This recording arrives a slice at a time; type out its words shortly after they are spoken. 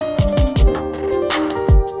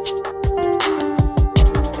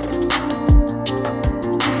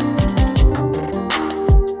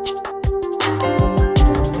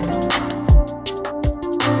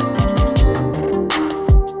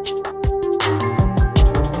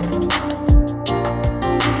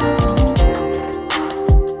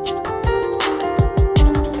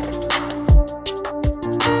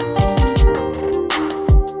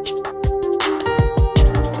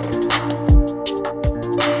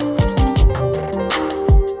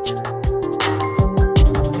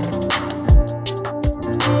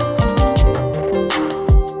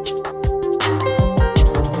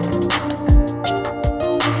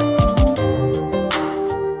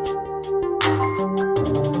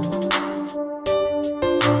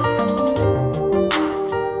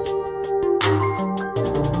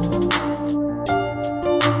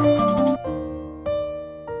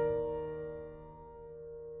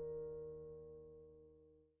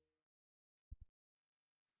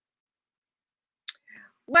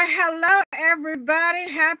Well, hello, everybody.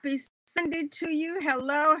 Happy Sunday to you.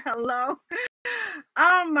 Hello, hello.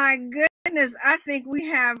 Oh, my goodness. I think we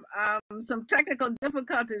have some technical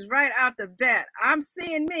difficulties right out the bat. I'm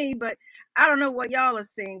seeing me, but I don't know what y'all are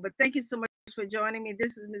seeing. But thank you so much for joining me.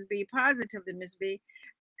 This is Ms.B, Positive to Ms.B,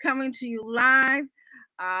 coming to you live,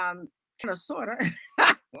 kind of, sort of.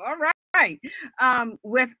 All right.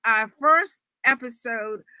 With our first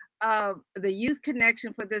episode of the Youth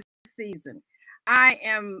Connection for this season. I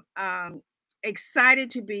am excited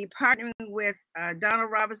to be partnering with Donald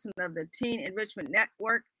Robinson of the Teen Enrichment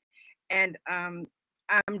Network. And I'm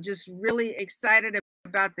just really excited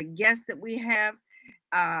about the guests that we have.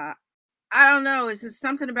 I don't know, it's just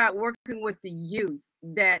something about working with the youth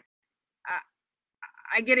that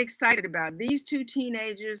I get excited about. These two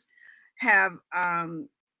teenagers have a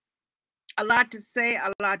lot to say,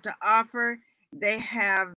 a lot to offer. They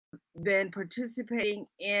have been participating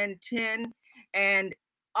in 10 and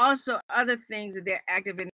also other things that they're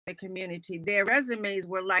active in the community. Their resumes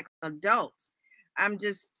were like adults. I'm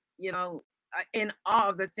just, in awe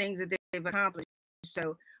of the things that they've accomplished.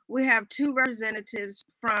 So we have two representatives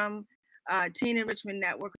from Teen Enrichment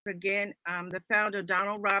Network. Again, the founder,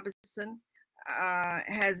 Donald Robinson,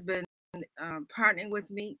 has been partnering with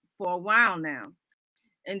me for a while now.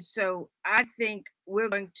 And so I think we're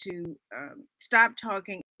going to stop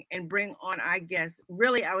talking and bring on our guests.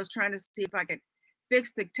 Really, I was trying to see if I could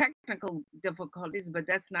fix the technical difficulties, but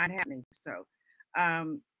that's not happening. So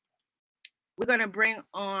we're going to bring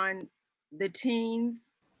on the teens,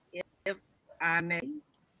 if I may.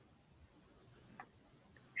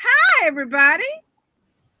 Hi, everybody.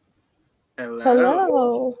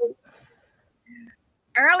 Hello.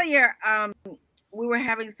 Earlier, we were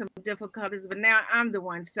having some difficulties, but now I'm the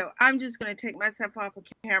one. So I'm just going to take myself off of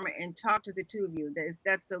camera and talk to the two of you.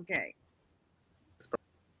 That's okay. It's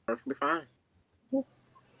perfectly fine. All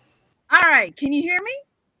right. Can you hear me?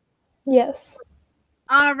 Yes.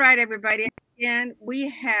 All right, everybody. Again, we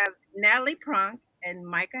have Natalie Pronk and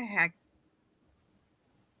Micah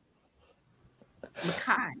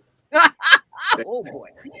Mackay. Oh, boy.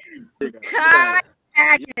 Mackay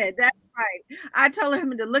Hackett. That's right. I told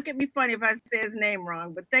him to look at me funny if I say his name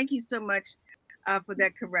wrong, but thank you so much for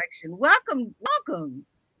that correction. Welcome.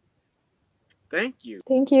 Thank you.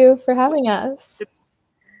 Thank you for having us.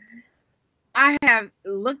 I have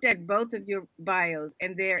looked at both of your bios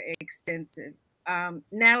and they're extensive.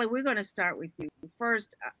 Natalie, we're going to start with you.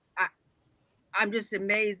 First, I'm just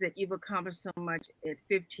amazed that you've accomplished so much at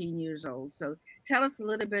 15 years old. So tell us a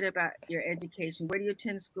little bit about your education. Where do you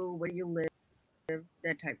attend school? Where do you live?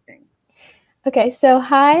 That type of thing. Okay, so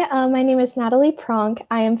hi, my name is Natalie Pronk.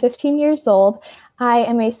 I am 15 years old. I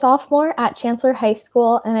am a sophomore at Chancellor High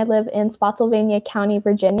School, and I live in Spotsylvania County,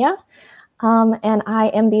 Virginia. And I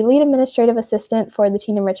am the lead administrative assistant for the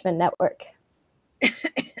Teen Enrichment Network.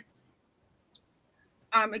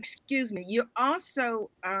 Excuse me. You're also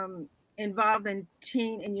involved in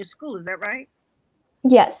teen in your school. Is that right?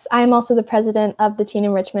 Yes, I am also the president of the Teen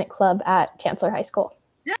Enrichment Club at Chancellor High School.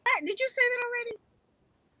 Did you say that already?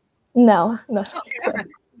 No. Okay.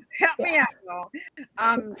 Help me out, y'all.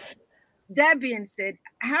 That being said,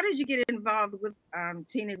 how did you get involved with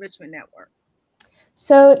Teen Enrichment Network?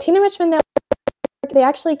 So Teen Enrichment Network, they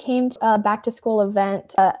actually came to a back to school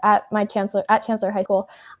event at Chancellor High School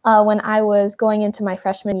when I was going into my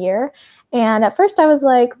freshman year. And at first I was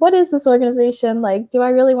like, what is this organization? Like, do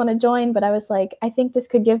I really want to join? But I was like, I think this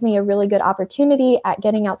could give me a really good opportunity at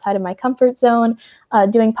getting outside of my comfort zone,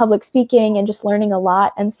 doing public speaking and just learning a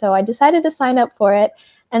lot. And so I decided to sign up for it.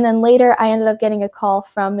 And then later I ended up getting a call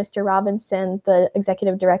from Mr. Robinson, the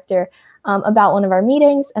executive director, about one of our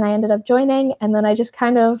meetings, and I ended up joining, and then I just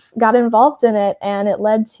kind of got involved in it, and it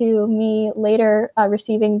led to me later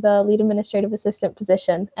receiving the lead administrative assistant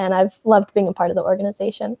position, and I've loved being a part of the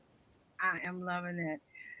organization. I am loving it.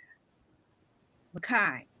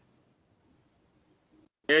 Mackay.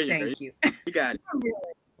 Thank you. You got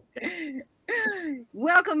it.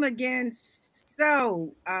 Welcome again.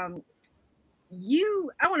 So, I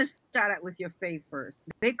want to start out with your faith first.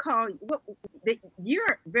 They call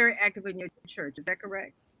you're very active in your church. Is that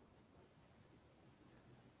correct?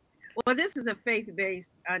 Well, this is a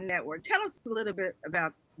faith-based network. Tell us a little bit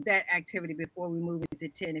about that activity before we move into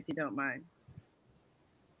 10, if you don't mind.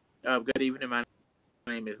 Good evening. My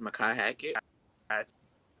name is Mackay Hackett. I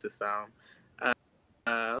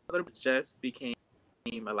just became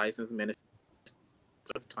a licensed minister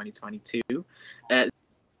of 2022 at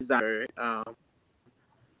Desire.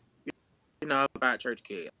 About church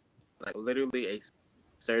kid, like literally a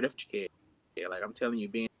certificate kid. Like I'm telling you,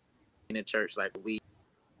 being in a church like a week,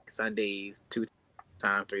 Sundays, 2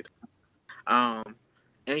 times, 3 times.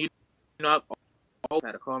 And I've always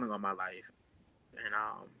had a calling on my life,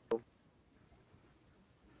 and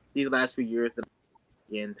these last few years that I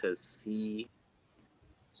begin to see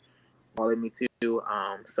calling me to.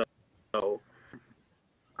 So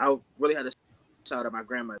I really had to shout out my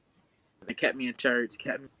grandmother. They kept me in church,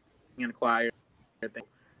 kept me in the choir. Everything.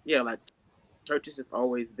 Yeah, like church has just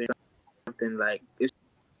always been something like it's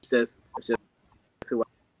just who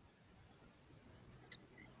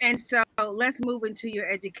And so let's move into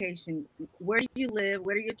your education. Where do you live?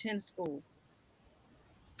 Where do you attend school?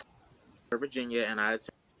 I Virginia, and I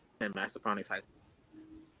attend Massaponax High School.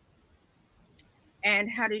 And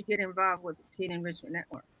how did you get involved with the Teen Enrichment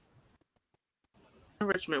Network?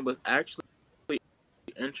 Enrichment was actually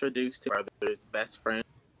introduced to brother's best friends.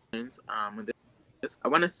 And I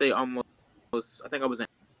want to say almost, I think I was in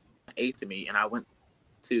eighth to me, and I went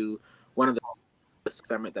to one of the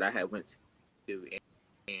summit that I had went to,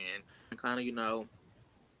 and kind of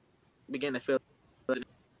began to feel it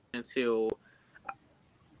until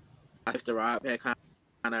Mr. Rob had kind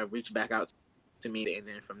of reached back out to me, and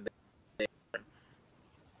then from there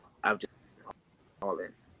I've just all in.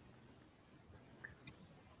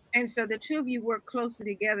 And so the two of you work closely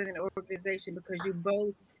together in an organization because you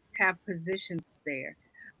both have positions there.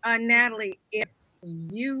 Natalie, if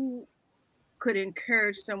you could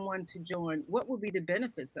encourage someone to join, what would be the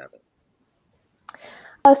benefits of it?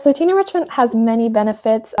 So Teen Enrichment has many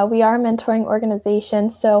benefits. We are a mentoring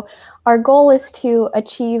organization, so our goal is to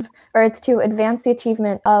it's to advance the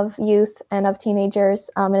achievement of youth and of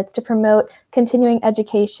teenagers, and it's to promote continuing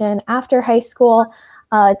education after high school.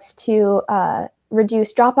 It's to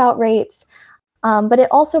reduce dropout rates, but it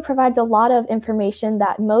also provides a lot of information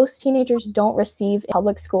that most teenagers don't receive in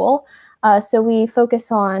public school. So we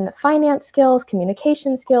focus on finance skills,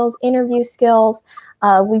 communication skills, interview skills.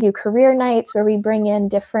 We do career nights where we bring in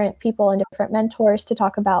different people and different mentors to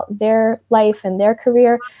talk about their life and their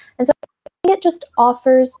career. And so it just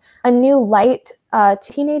offers a new light to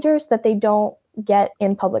teenagers that they don't get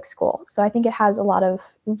in public school. So I think it has a lot of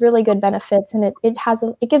really good benefits, and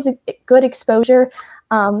it gives a good exposure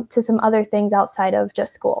to some other things outside of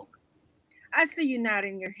just school. I see you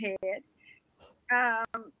nodding your head.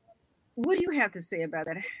 What do you have to say about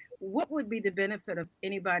that? What would be the benefit of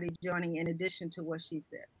anybody joining in addition to what she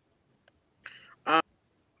said?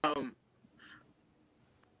 Um,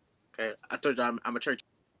 okay, I told you I'm a church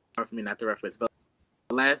for me not to reference, but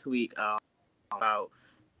last week about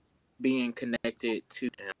being connected to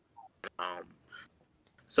them.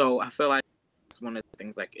 So I feel like it's one of the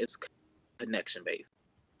things, like, it's connection based.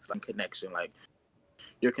 It's like connection, like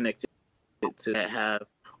you're connected to that have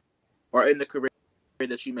or in the career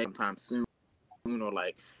that you make sometime soon, or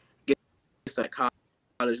like get to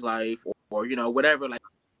college life, or whatever, like.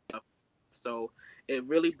 So it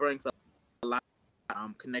really brings a lot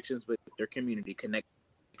of connections with your community,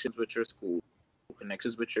 connections with your school,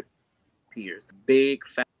 connections with your peers. Big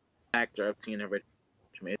factor of teen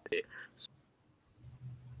enrichment is it.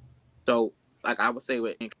 So, like, I would say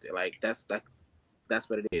with like that's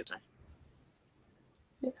what it is.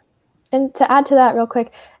 And to add to that real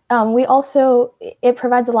quick, it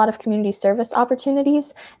provides a lot of community service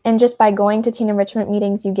opportunities. And just by going to teen enrichment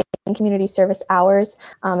meetings, you get community service hours.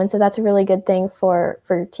 And so that's a really good thing for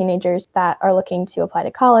teenagers that are looking to apply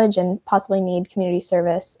to college and possibly need community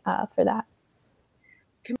service for that.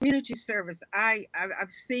 Community service.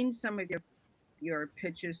 I've seen some of your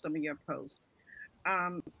pictures, some of your posts.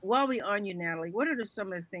 While we're on you, Natalie, what are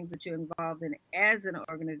some of the things that you're involved in as an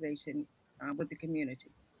organization with the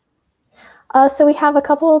community? So we have a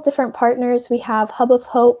couple of different partners. We have Hub of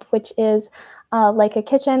Hope, which is like a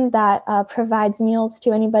kitchen that provides meals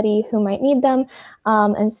to anybody who might need them.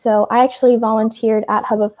 And so I actually volunteered at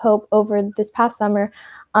Hub of Hope over this past summer,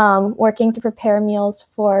 working to prepare meals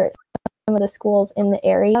for some of the schools in the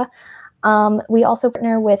area. We also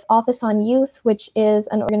partner with Office on Youth, which is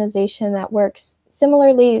an organization that works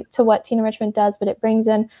similarly to what Teen Enrichment does, but it brings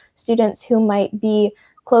in students who might be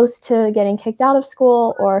close to getting kicked out of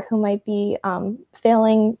school or who might be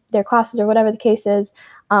failing their classes or whatever the case is.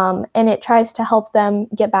 And it tries to help them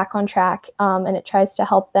get back on track, and it tries to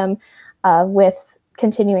help them with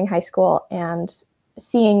continuing high school and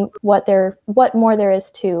seeing what more there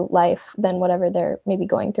is to life than whatever they're maybe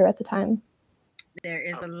going through at the time. There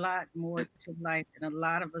is a lot more to life than a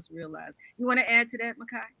lot of us realize. You want to add to that,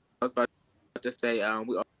 Makai? I was about to say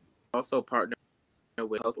we also partner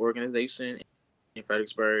with a health organization in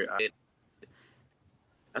Fredericksburg. I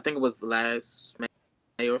think it was last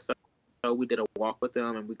May or so. We did a walk with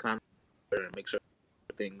them, and we kind of make sure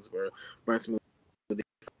things were running smooth with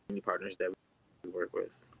the partners that we work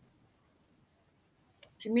with.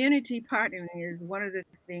 community partnering is one of the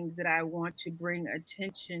things that I want to bring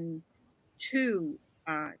attention to,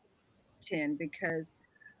 10, because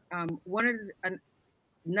one of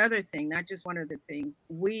another thing, not just one of the things,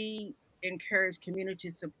 we encourage community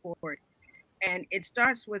support, and it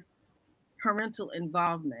starts with parental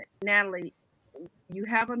involvement. Natalie, you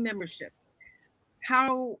have a membership.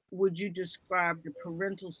 How would you describe the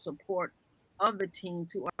parental support of the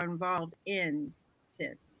teens who are involved in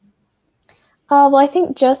TID? Well, I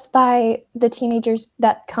think just by the teenagers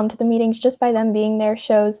that come to the meetings, just by them being there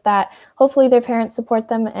shows that hopefully their parents support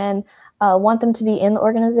them and want them to be in the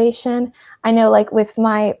organization. I know, like with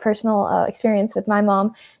my personal experience with my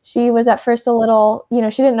mom, she was at first a little, she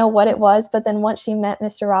didn't know what it was, but then once she met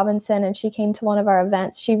Mr. Robinson and she came to one of our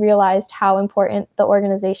events, she realized how important the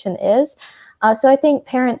organization is. So I think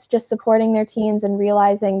parents just supporting their teens and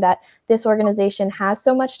realizing that this organization has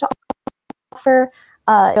so much to offer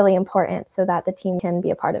really important so that the team can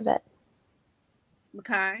be a part of it.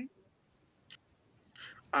 Makai?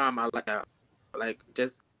 I like that. Like,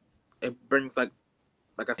 just it brings like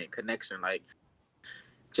I said, connection. Like,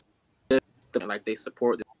 just like they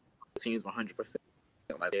support the teams 100%.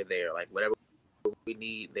 Like they're there. Like whatever we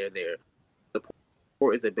need, they're there.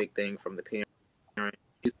 Support is a big thing from the parent.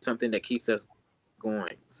 It's something that keeps us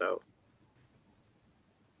going. So,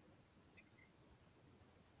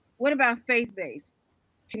 what about faith-based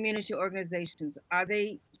community organizations? Are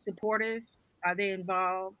they supportive? Are they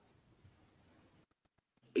involved?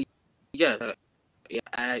 yeah,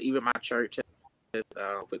 even my church is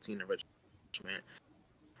with Tina Richmond.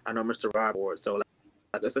 I know Mr. Robert. So,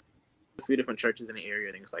 like there's a few different churches in the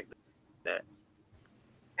area, things like that.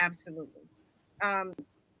 Absolutely.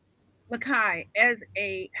 Makai,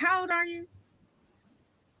 how old are you?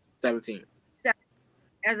 17.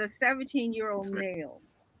 As a 17-year-old male,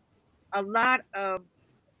 a lot of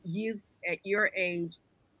youth at your age,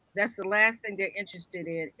 that's the last thing they're interested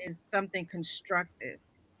in is something constructive.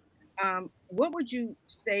 What would you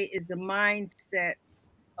say is the mindset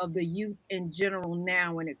of the youth in general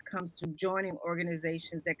now when it comes to joining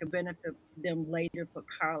organizations that could benefit them later for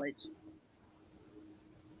college?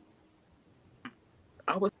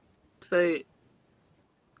 I would say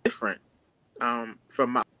different. From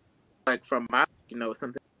my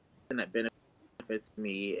something that benefits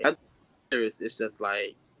me. It's just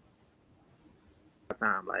like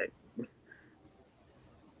time, like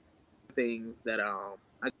things that I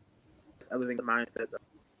think the mindset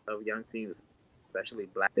of young teens, especially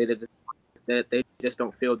black, they just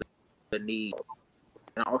don't feel the need.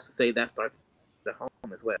 And I also say that starts at home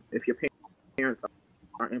as well. If your parents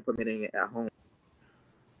aren't implementing it at home,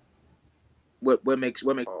 what makes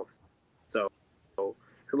so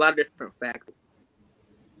it's a lot of different factors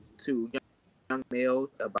to young males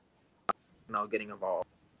about getting involved,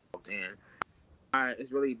 and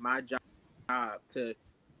it's really my job to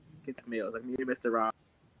get males like me and Mr. Rob.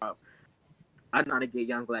 I know how to get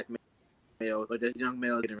young black males or just young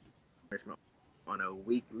males getting encouragement on a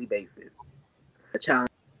weekly basis. A challenge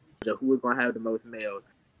of who is going to have the most males.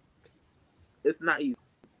 It's not easy.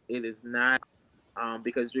 It is not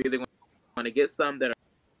because you're either going to get some that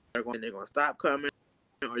they're going to stop coming,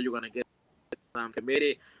 or you're going to get some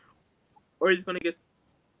committed, or you're going to get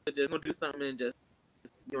just going to do something and just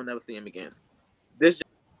you'll never see them again. This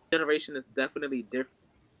generation is definitely different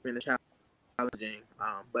and challenging,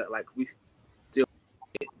 but like we still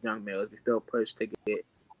get young males, we still push to get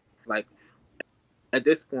like at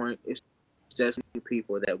this point it's just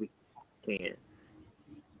people that we can.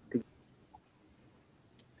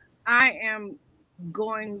 I am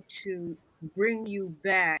going to bring you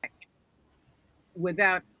back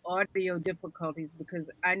without audio difficulties because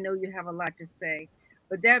I know you have a lot to say.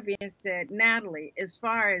 But that being said, Natalie, as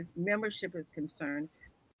far as membership is concerned,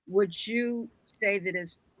 would you say that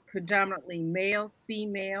it's predominantly male,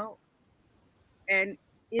 female? And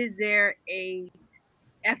is there a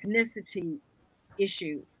ethnicity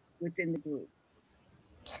issue within the group?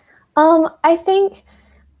 I think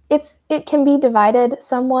it can be divided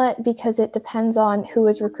somewhat because it depends on who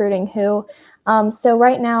is recruiting who. So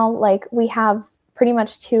right now, like we have pretty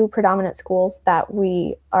much two predominant schools that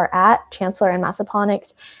we are at, Chancellor and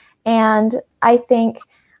Massaponax. And I think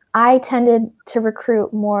I tended to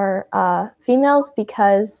recruit more females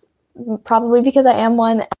probably because I am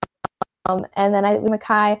one. And then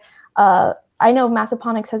Makai, I know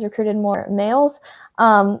Massaponax has recruited more males.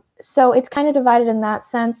 So it's kind of divided in that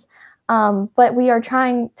sense. But we are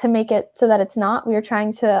trying to make it so that it's not. We are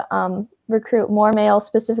trying to recruit more males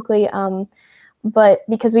specifically, but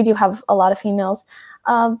because we do have a lot of females.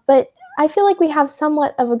 But I feel like we have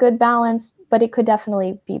somewhat of a good balance, but it could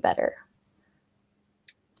definitely be better.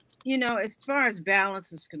 You know, as far as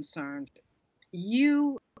balance is concerned,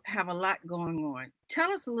 you have a lot going on.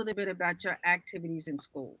 Tell us a little bit about your activities in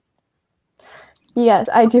school. Yes,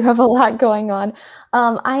 I do have a lot going on.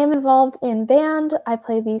 I am involved in band. I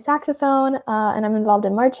play the saxophone, and I'm involved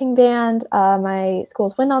in marching band, my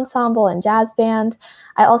school's wind ensemble, and jazz band.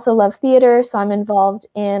 I also love theater, so I'm involved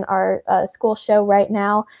in our school show right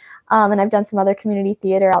now, and I've done some other community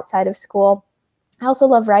theater outside of school. I also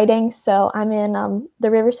love writing, so I'm in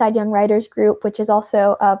the Riverside Young Writers Group, which is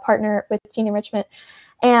also a partner with Teen Enrichment.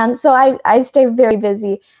 And so I stay very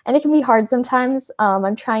busy, and it can be hard sometimes.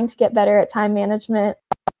 I'm trying to get better at time management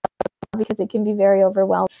because it can be very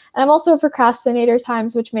overwhelming. And I'm also a procrastinator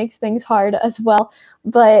times, which makes things hard as well.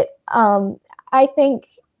 But I think,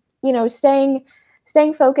 you know, staying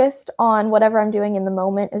focused on whatever I'm doing in the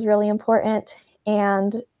moment is really important,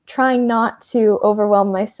 and trying not to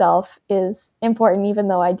overwhelm myself is important, even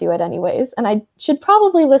though I do it anyways. And I should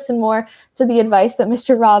probably listen more to the advice that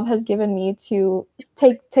Mr. Rob has given me to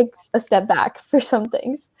take a step back for some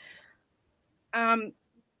things. I'm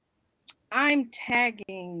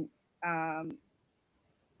tagging Makai.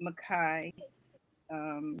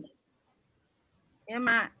 Um,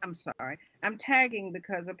 I'm sorry. I'm tagging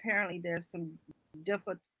because apparently there's some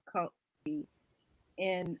difficulty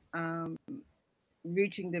in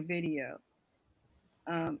reaching the video.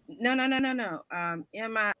 No, no, no, no, no.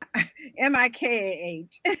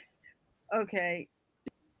 MIKAH. Okay.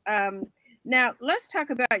 Um, Now let's talk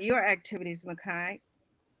about your activities, Makai.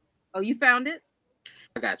 Oh, you found it?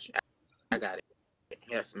 I got you. I got it.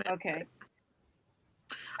 Yes, ma'am. Okay.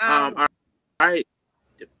 All right.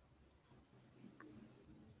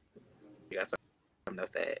 You got something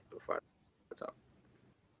else to add before I talk?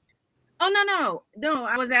 Oh, no, no, no.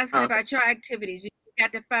 I was asking Okay. about your activities. You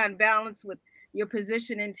got to find balance with your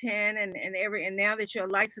position in 10 and now that you're a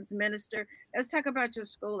licensed minister, let's talk about your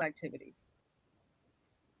school activities.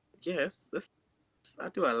 Yes, I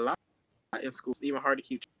do a lot in school. It's even hard to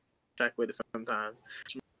keep track with it sometimes.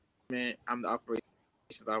 Man, I'm the operations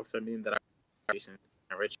officer, meaning that I operations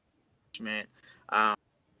enrichment, um,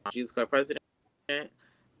 Jesus Club president,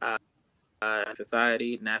 uh,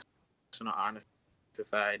 society, National Honor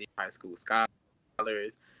Society, high school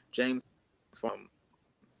scholars, James from,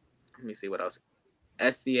 let me see what else,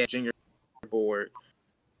 SCA junior board.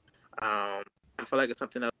 I feel like it's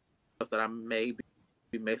something else that I may be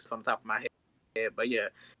missing on top of my head, but yeah,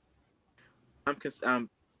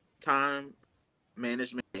 time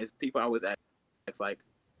management is people always ask like,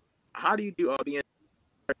 how do you do all the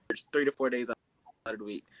 3 to 4 days out of the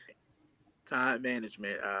week? Time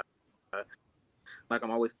management, like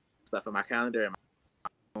I'm always stuff in my calendar and my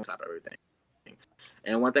phone, top everything.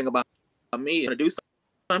 And one thing about me, to do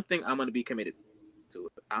something, I'm gonna be committed to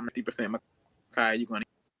it. I'm 50% Makai. You're gonna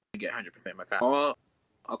get 100% Makai. All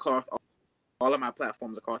across all of my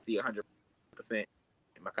platforms across the 100%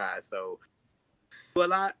 Makai. So do a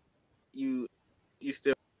lot. You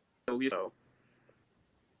still, you know.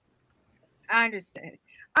 I understand.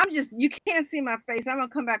 You can't see my face. I'm going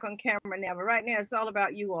to come back on camera now, but right now it's all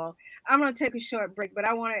about you all. I'm going to take a short break, but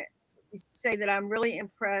I want to say that I'm really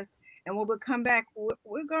impressed. And when we come back,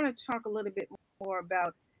 we're going to talk a little bit more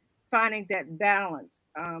about finding that balance.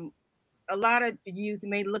 A lot of youth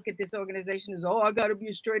may look at this organization as, oh, I got to be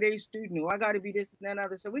a straight A student, or I got to be this and that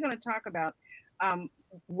other. So we're going to talk about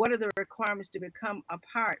what are the requirements to become a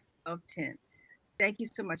part of 10. Thank you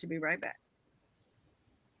so much. I'll be right back.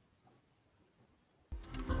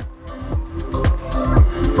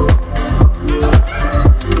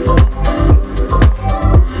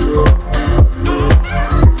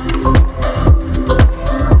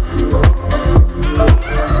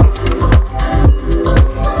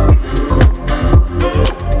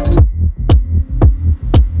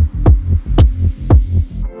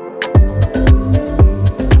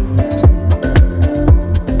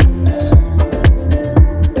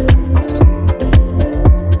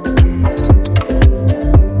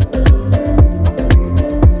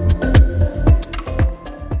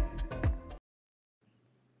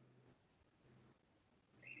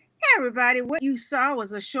 Everybody, what you saw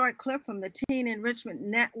was a short clip from the Teen Enrichment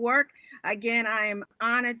Network. Again, I am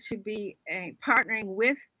honored to be partnering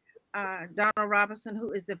with Donald Robinson,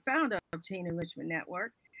 who is the founder of Teen Enrichment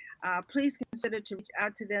Network. Please consider to reach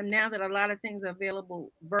out to them now that a lot of things are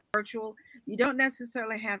available virtual. You don't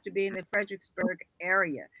necessarily have to be in the Fredericksburg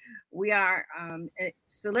area. We are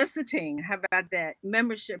soliciting, how about that,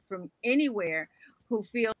 membership from anywhere who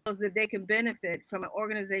feels that they can benefit from an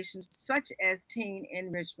organization such as Teen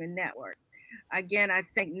Enrichment Network. Again, I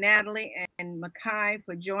thank Natalie and Makai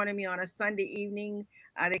for joining me on a Sunday evening.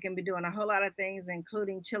 They can be doing a whole lot of things,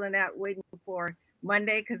 including chilling out, waiting for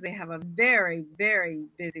Monday because they have a very, very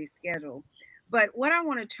busy schedule. But what I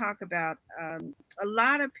want to talk about, a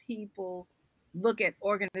lot of people look at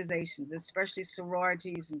organizations, especially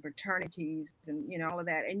sororities and fraternities and, all of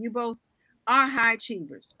that. And you both are high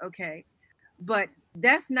achievers, okay? But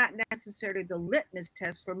that's not necessarily the litmus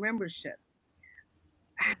test for membership.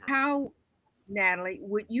 How, Natalie,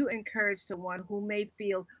 would you encourage someone who may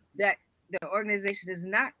feel that the organization is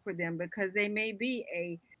not for them because they may be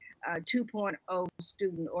a 2.0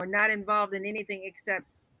 student or not involved in anything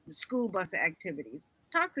except the school bus activities?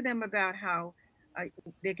 Talk to them about how uh,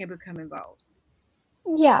 they can become involved.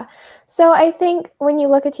 Yeah. So I think when you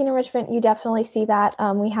look at teen enrichment, you definitely see that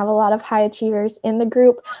we have a lot of high achievers in the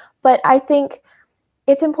group. But I think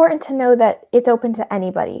it's important to know that it's open to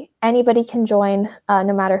anybody. Anybody can join,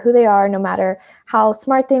 no matter who they are, no matter how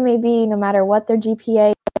smart they may be, no matter what their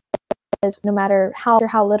GPA is, no matter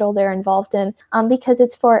how little they're involved in, because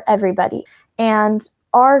it's for everybody. And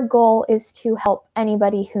our goal is to help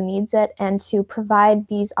anybody who needs it and to provide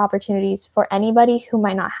these opportunities for anybody who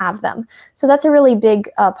might not have them. So that's a really big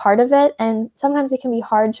part of it. And sometimes it can be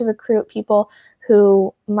hard to recruit people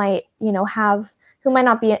who might, who might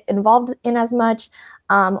not be involved in as much,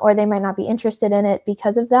 or they might not be interested in it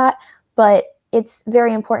because of that. But it's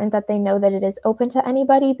very important that they know that it is open to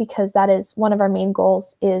anybody, because that is one of our main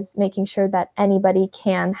goals, is making sure that anybody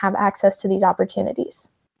can have access to these opportunities.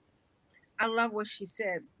 I love what she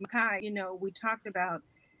said. Makai, we talked about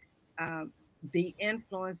the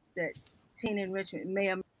influence that teen enrichment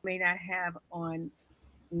may or may not have on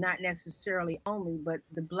not necessarily only, but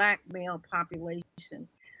the Black male population,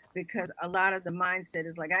 because a lot of the mindset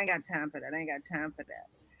is like, I ain't got time for that. I ain't got time for that.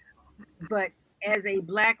 But as a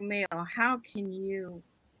Black male, how can you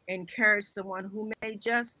encourage someone who may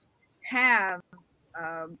just have,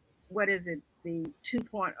 what is it, the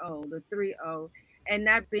 2.0, the 3.0, and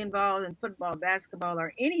not be involved in football, basketball,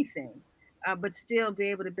 or anything, but still be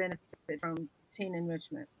able to benefit from teen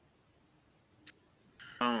enrichment?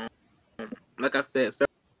 Um, like I said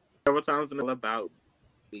several times, it's all about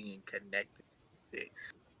being connected,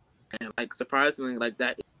 and like surprisingly, like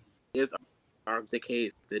that is the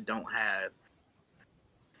case that don't have,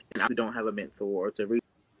 and we don't have a mentor or to reach,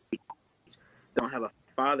 don't have a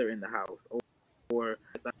father in the house, or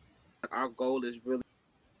it's like our goal is really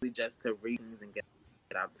just to reach and get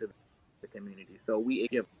out to the community. So we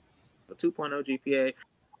give a 2.0 GPA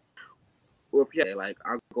or PA, like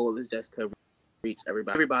our goal is just to reach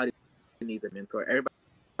everybody. Everybody needs a mentor.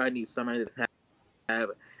 Everybody needs somebody to have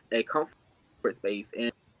a comfort space.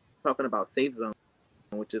 And talking about safe zone,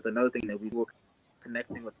 which is another thing that we were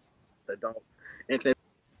connecting with adults and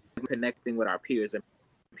connecting with our peers and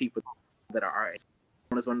people that are our age.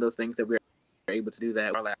 It's one of those things that we're able to do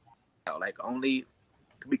that. Like only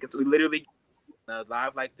we literally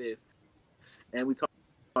live like this, and we talk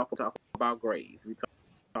about grades. We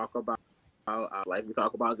talk about like we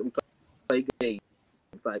play games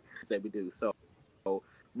like said we do. So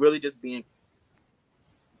really just being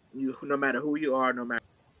you, no matter who you are, no matter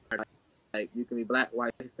like you can be Black,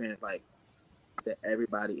 white, Hispanic, like that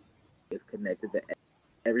everybody is connected to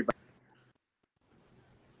everybody.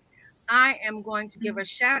 I am going to give a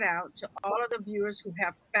shout out to all of the viewers who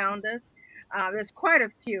have found us. There's quite a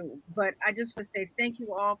few, but I just want to say thank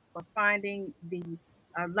you all for finding the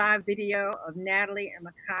live video of Natalie and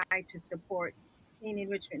Makai to support Teen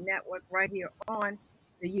Enrichment Network right here on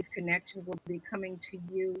the Youth Connection. Will be coming to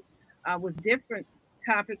you with different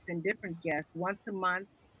topics and different guests once a month,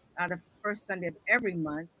 the first Sunday of every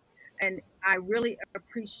month. And I really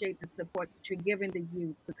appreciate the support that you're giving the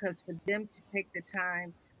youth, because for them to take the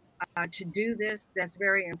time to do this, that's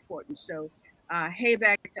very important. So, hey,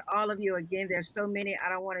 back to all of you again. There's so many. I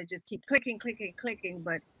don't want to just keep clicking,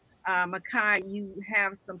 but Makai, you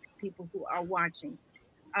have some people who are watching.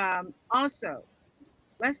 Also,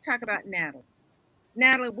 let's talk about Natalie.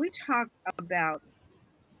 Natalie, we talked about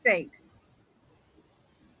faith.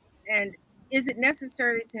 And is it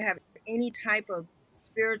necessary to have any type of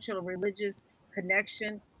spiritual or religious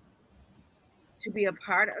connection to be a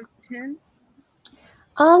part of 10?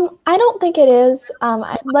 I don't think it is.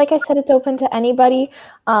 Like I said, it's open to anybody,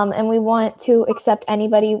 and we want to accept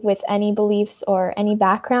anybody with any beliefs or any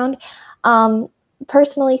background.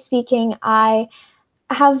 Personally speaking, I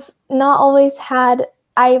have not always had.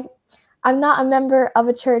 I'm not a member of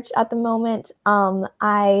a church at the moment.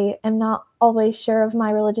 I am not always sure of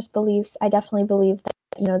my religious beliefs. I definitely believe that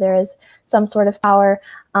there is some sort of power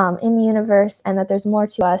in the universe, and that there's more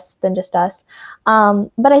to us than just us.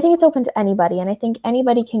 But I think it's open to anybody, and I think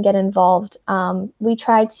anybody can get involved. We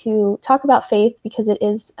try to talk about faith because it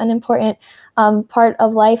is an important part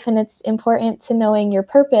of life, and it's important to knowing your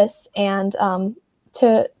purpose and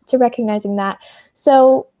to recognizing that.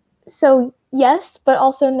 So yes, but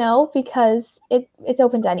also no, because it's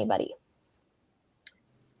open to anybody.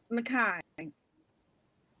 Makai,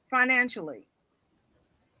 financially,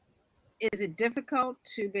 is it difficult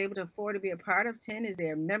to be able to afford to be a part of 10? Is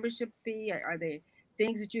there a membership fee? Are there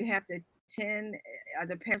things that you have to attend? Are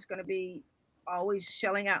the parents going to be always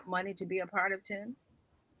shelling out money to be a part of 10?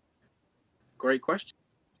 Great question.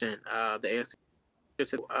 The answer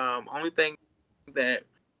to only thing that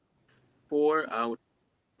which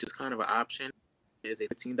is kind of an option, is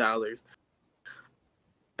 $15.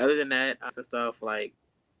 Other than that, some stuff like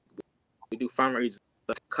we do fundraisers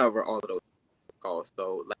that cover all of those costs.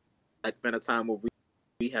 So like been a time where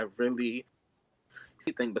we have really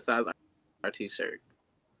anything besides our t-shirt.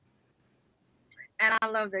 And I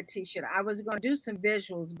love that t-shirt. I was going to do some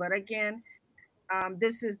visuals, but again,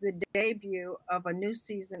 this is the debut of a new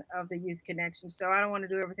season of the Youth Connection, so I don't want to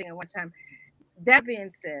do everything at one time. That being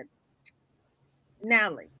said,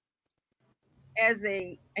 Natalie,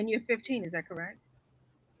 and you're 15, is that correct?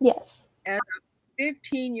 Yes. As a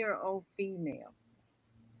 15-year-old female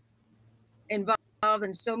involved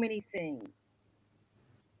in so many things,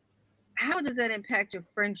 how does that impact your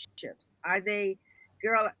friendships? Are they,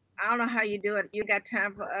 girl, I don't know how you do it. You got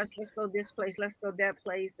time for us. Let's go this place. Let's go that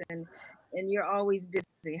place. And you're always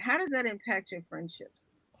busy. How does that impact your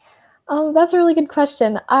friendships? That's a really good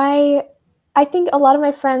question. I think a lot of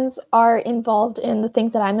my friends are involved in the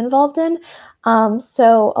things that I'm involved in.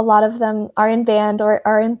 So a lot of them are in band or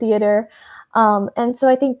are in theater. And so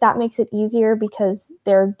I think that makes it easier because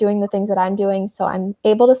they're doing the things that I'm doing. So I'm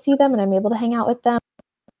able to see them and I'm able to hang out with them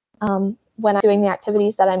when I'm doing the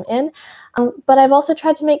activities that I'm in. But I've also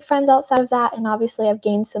tried to make friends outside of that. And obviously I've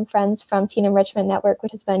gained some friends from Teen Enrichment Network,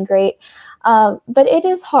 which has been great. But it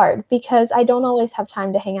is hard because I don't always have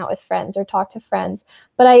time to hang out with friends or talk to friends.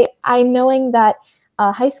 But I knowing that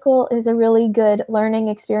high school is a really good learning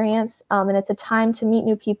experience, and it's a time to meet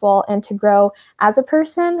new people and to grow as a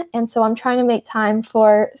person. And so I'm trying to make time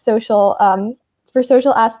for social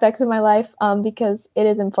aspects of my life because it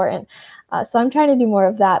is important. So I'm trying to do more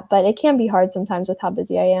of that, but it can be hard sometimes with how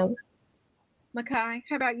busy I am. Makai,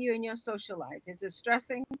 how about you and your social life? Is it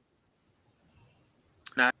stressing?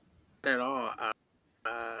 Not at all.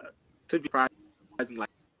 To be surprising, like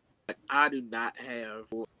I do not have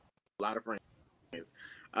a lot of friends.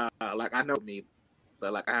 Like I know me,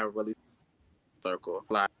 but like I have a really circle.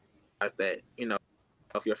 Realize that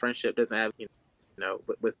if your friendship doesn't have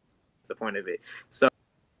with the point of it. So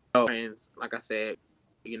friends, like I said,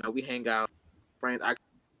 we hang out. Friends, I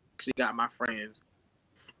actually got my friends,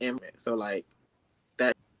 and so like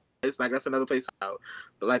that. It's like that's another place out.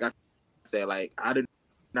 But like I said, like I do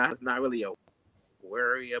not. It's not really a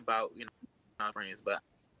worry about my friends, but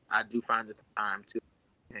I do find the time to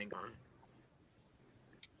hang on.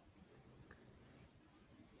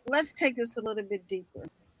 Let's take this a little bit deeper.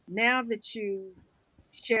 Now that you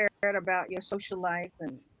shared about your social life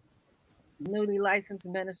and newly licensed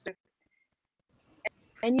minister,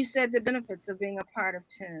 and you said the benefits of being a part of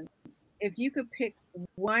 10, if you could pick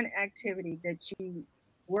one activity that you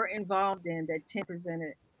were involved in that 10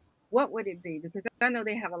 presented, what would it be? Because I know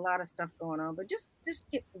they have a lot of stuff going on, but just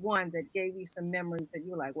get one that gave you some memories that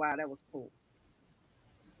you were like, wow, that was cool.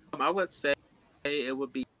 I would say it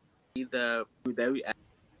would be the that we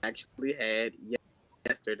actually had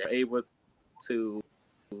yesterday. Able to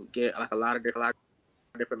get like a lot of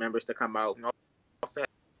different members to come out. We also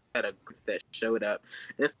had a group that showed up.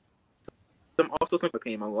 And some people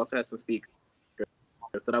came on. We also had some speakers,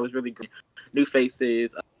 so that was really good. New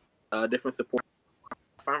faces, different support,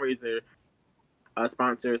 fundraiser,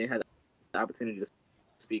 sponsors, and had the opportunity to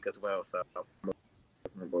speak as well. So,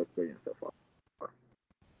 memorable experience so far.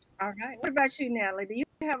 All right. What about you, Natalie? Do you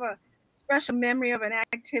have a special memory of an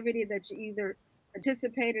activity that you either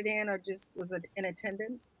participated in or just was in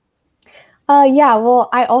attendance? Yeah, well,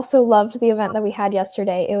 I also loved the event that we had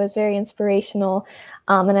yesterday. It was very inspirational,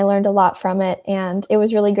 and I learned a lot from it. And it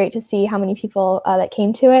was really great to see how many people that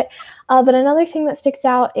came to it. But another thing that sticks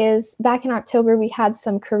out is back in October, we had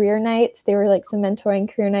some career nights. They were like some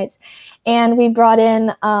mentoring career nights. And we brought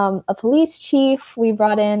in a police chief. We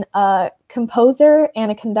brought in a composer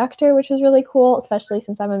and a conductor, which was really cool, especially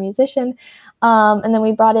since I'm a musician. And then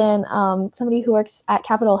we brought in somebody who works at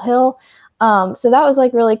Capitol Hill. So that was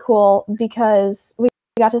like really cool because we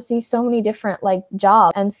got to see so many different like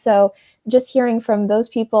jobs. And so just hearing from those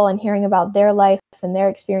people and hearing about their life and their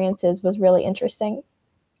experiences was really interesting.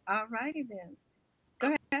 All righty then.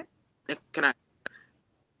 Go ahead. Can I?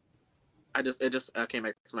 It just came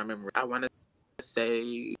back to my memory. I want to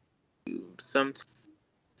say some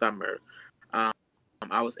summer, I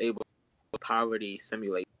was able poverty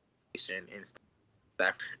simulation and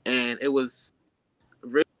stuff, and it was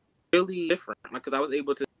really different, like, because I was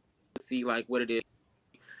able to see like what it is,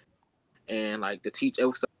 and like the teach it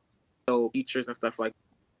was so teachers and stuff like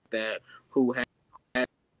that who had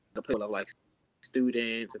a play of like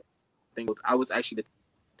students and things. I was actually the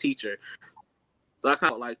teacher, so I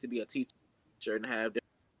kind of like to be a teacher and have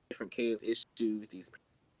different kids issues, these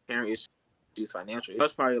parent issues, financial. That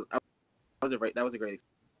was probably that was a great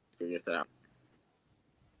experience that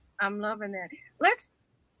I'm loving that. Let's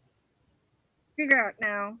figure out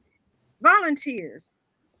now, volunteers.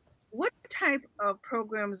 What type of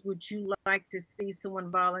programs would you like to see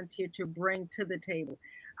someone volunteer to bring to the table?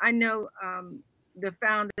 I know the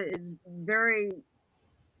founder is very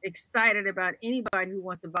excited about anybody who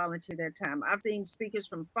wants to volunteer their time. I've seen speakers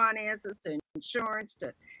from finances to insurance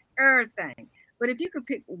to everything. But if you could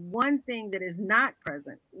pick one thing that is not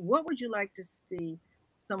present, what would you like to see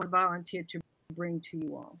someone volunteer to bring to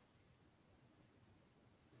you all?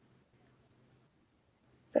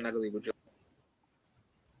 Natalie, would you?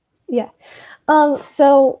 Yeah.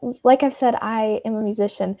 So like I've said, I am a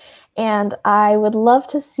musician, and I would love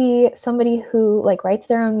to see somebody who like writes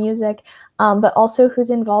their own music, but also who's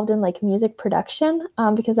involved in like music production,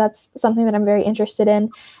 because that's something that I'm very interested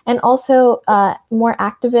in. And also more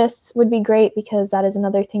activists would be great, because that is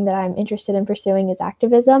another thing that I'm interested in pursuing is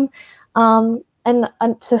activism. And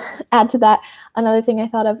to add to that, another thing I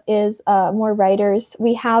thought of is more writers.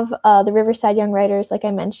 We have the Riverside Young Writers, like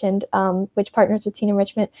I mentioned, which partners with Teen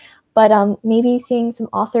Enrichment. But maybe seeing some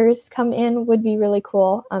authors come in would be really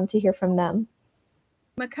cool to hear from them.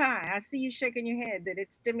 Makai, I see you shaking your head. Did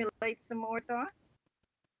it stimulate some more thought?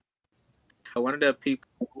 One of the people,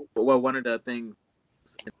 well, one of the things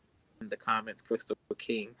in the comments, Crystal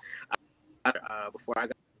King, before I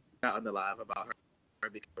got on the live about her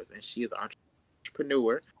because, and she is an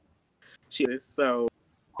entrepreneur. She is so.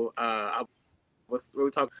 I was we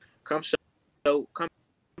were talking. Come show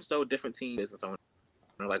different teen business owners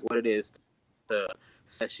like what it is to,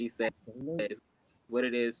 as she said, is what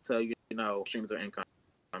it is to streams of income.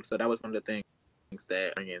 So that was one of the things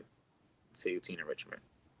that bring into Teen Enrichment.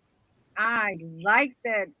 I like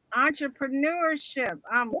that entrepreneurship.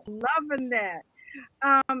 I'm loving that.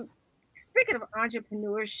 Speaking of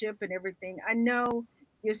entrepreneurship and everything, I know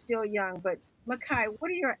you're still young, but Makai,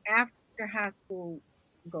 what are your after high school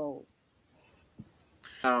goals?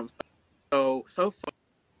 So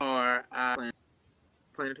far, I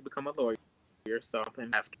plan to become a lawyer. So I'm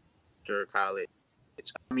planning after college.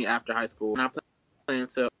 I mean, after high school, and I plan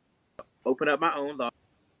to open up my own law.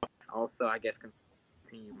 Also, I guess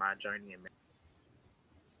continue my journey in.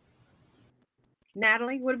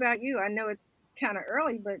 Natalie, what about you? I know it's kind of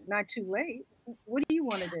early, but not too late. What do you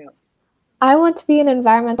want to do? I want to be an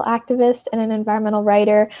environmental activist and an environmental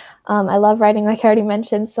writer. I love writing, like I already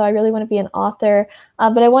mentioned, so I really want to be an author.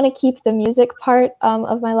 But I want to keep the music part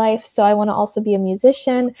of my life, so I want to also be a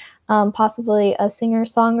musician, possibly a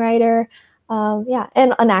singer-songwriter, yeah,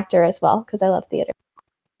 and an actor as well, because I love theater.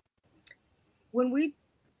 When we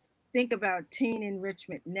think about Teen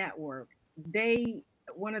Enrichment Network,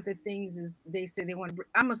 one of the things is they say they want to.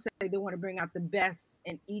 I'm gonna say they want to bring out the best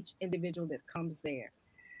in each individual that comes there.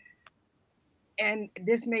 And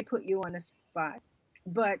this may put you on a spot,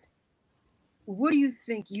 but what do you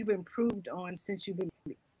think you've improved on since you've been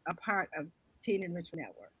a part of Teen Enrichment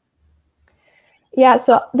Network? Yeah,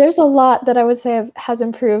 so there's a lot that I would say has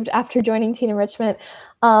improved after joining Teen Enrichment.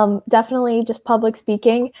 Definitely just public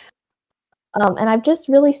speaking. And I've just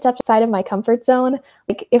really stepped outside of my comfort zone.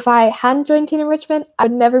 Like if I hadn't joined Teen Enrichment, I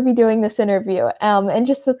would never be doing this interview. And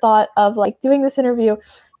just the thought of like doing this interview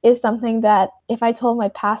is something that if I told my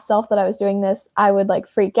past self that I was doing this, I would like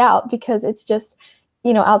freak out, because it's just,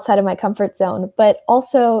 outside of my comfort zone. But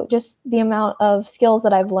also just the amount of skills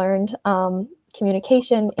that I've learned,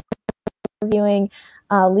 communication, interviewing,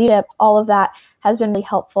 leadership, all of that has been really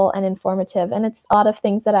helpful and informative. And it's a lot of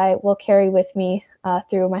things that I will carry with me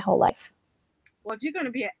through my whole life. Well, if you're going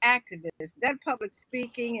to be an activist, that public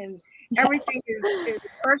speaking and everything is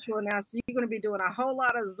virtual now. So you're going to be doing a whole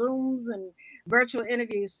lot of Zooms and virtual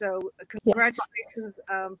interviews. So congratulations.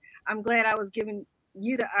 Yes. I'm glad I was giving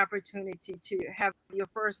you the opportunity to have your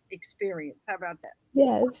first experience. How about that?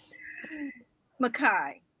 Yes.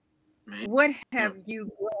 Makai, what have you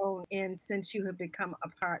grown in since you have become a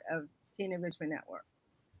part of Teen Enrichment Network?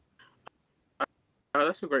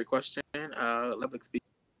 That's a great question. Public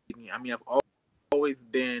speaking. I mean, I've always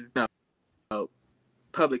been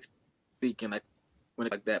public speaking, like when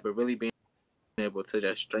it's like that, but really being able to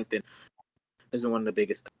just strengthen has been one of the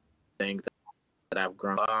biggest things that I've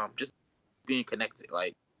grown. Just being connected,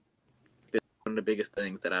 like, this is one of the biggest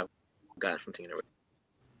things that I've gotten from Tina.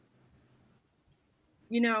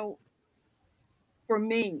 You know, for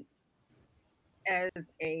me,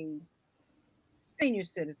 as a senior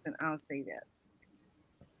citizen, I'll say that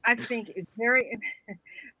I think it's very,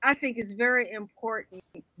 I think it's very important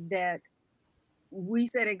that we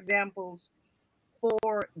set examples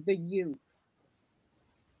for the youth.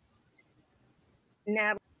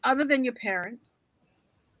 Now, other than your parents,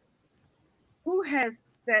 who has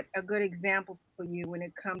set a good example for you when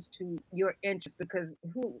it comes to your interests? Because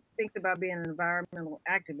who thinks about being an environmental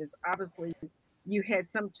activist? Obviously, you had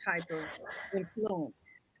some type of influence.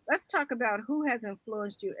 Let's talk about who has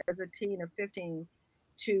influenced you as a teen of 15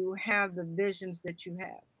 to have the visions that you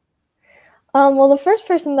have. Well, the first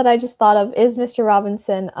person that I just thought of is Mr.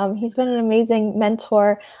 Robinson. He's been an amazing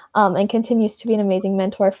mentor, and continues to be an amazing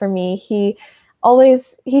mentor for me. He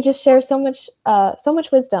just shares so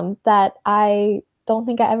much wisdom that I don't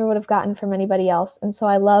think I ever would have gotten from anybody else. And so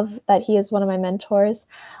I love that he is one of my mentors.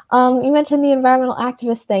 You mentioned the environmental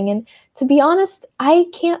activist thing, and to be honest, I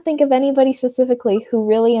can't think of anybody specifically who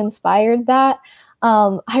really inspired that.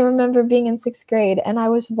 I remember being in 6th grade and I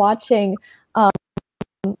was watching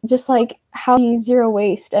just like how zero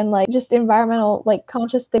waste and like just environmental like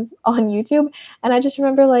conscious things on YouTube. And I just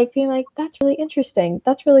remember like being like, that's really interesting.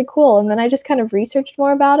 That's really cool. And then I just kind of researched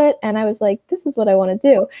more about it and I was like, this is what I want to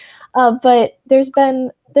do. But there's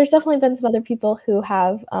definitely been some other people who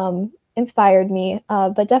have inspired me.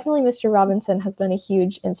 But definitely Mr. Robinson has been a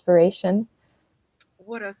huge inspiration.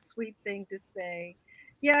 What a sweet thing to say.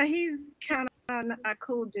 Yeah, he's kind of a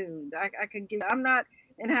cool dude. I could give. I'm not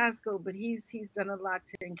in high school, but he's done a lot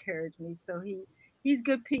to encourage me. So he's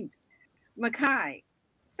good peeps. Makai,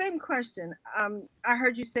 same question. I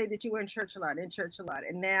heard you say that you were in church a lot,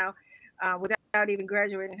 and now, without even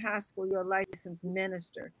graduating high school, you're a licensed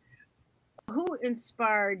minister. Who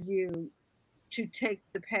inspired you to take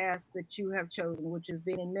the path that you have chosen, which is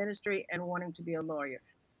being in ministry and wanting to be a lawyer,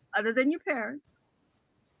 other than your parents?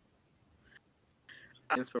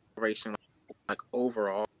 Inspiration, like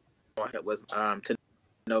overall, it was to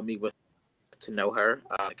know me was to know her.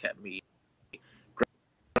 It kept me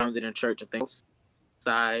grounded in church and things.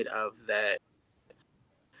 Side of that,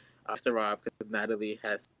 Mr. Rob, because Natalie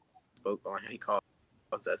has spoke on him. He calls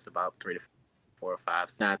us about 3 to 4 or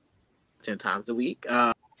 5, 9, 10 times a week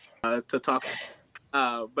to talk.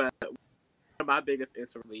 But one of my biggest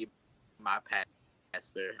inspiration, my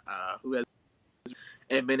pastor, who has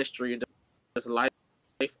in ministry and just life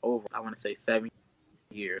over, I want to say 7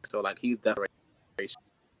 years. So like he's definitely,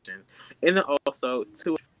 and then also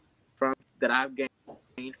two from that I've gained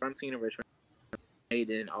from Tina Richmond,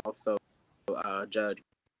 and also Judge.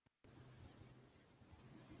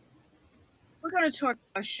 We're going to talk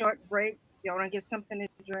a short break. Y'all want to get something to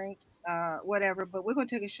drink, whatever. But we're going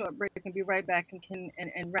to take a short break and be right back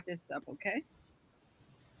and wrap this up, okay?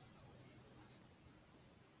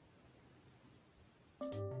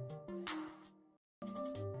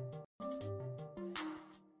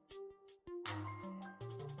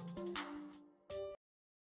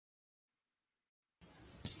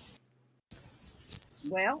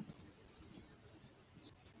 Well,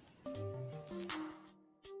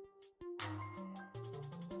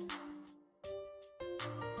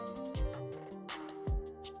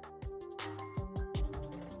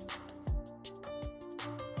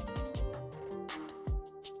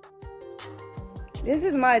 this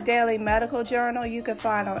is my daily medical journal you can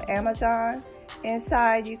find on Amazon.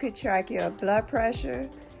 Inside, you can track your blood pressure.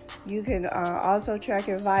 You can also track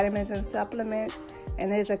your vitamins and supplements.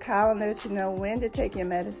 And there's a calendar to know when to take your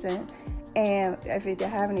medicine and if you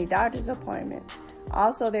have any doctor's appointments.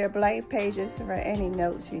 Also, there are blank pages for any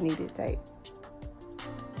notes you need to take.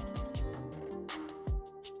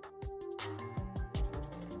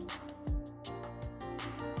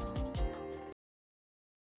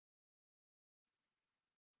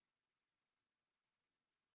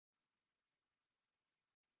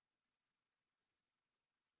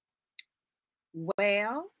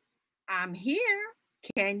 well, I'm here.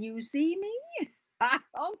 Can you see me?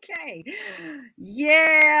 Okay.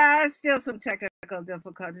 Yeah, still some technical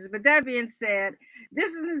difficulties. But that being said,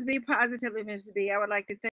 this is Ms.B, Positively Ms.B. I would like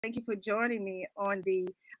to thank you for joining me on the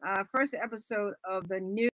first episode of the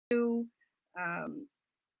new, I'm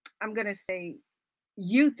going to say,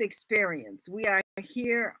 youth experience. We are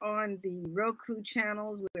here on the Roku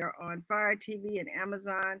channels. We are on Fire TV and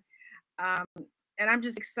Amazon. Um, and I'm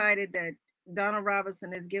just excited that Donald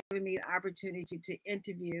Robinson has given me the opportunity to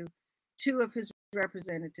interview two of his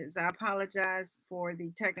representatives. I apologize for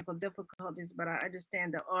the technical difficulties, but I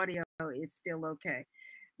understand the audio is still okay.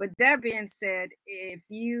 But that being said, if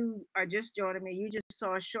you are just joining me, you just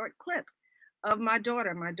saw a short clip of my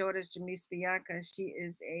daughter. My daughter's Ms.B. She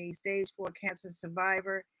is a stage 4 cancer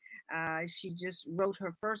survivor. She just wrote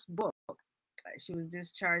her first book. She was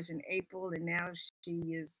discharged in April, and now she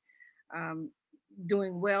is um,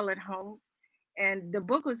 doing well at home. And the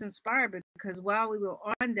book was inspired because while we were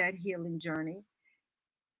on that healing journey,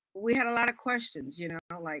 we had a lot of questions,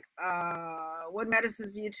 like what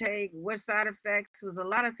medicines do you take? What side effects? There was a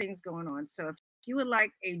lot of things going on. So if you would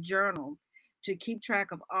like a journal to keep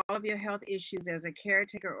track of all of your health issues as a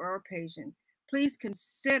caretaker or a patient, please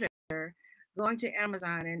consider going to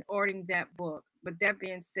Amazon and ordering that book. But that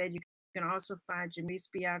being said, you can also find Jamise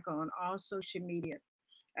Bianca on all social media.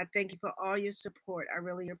 I thank you for all your support. I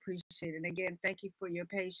really appreciate it. And again, thank you for your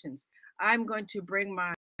patience. I'm going to bring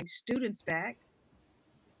my students back,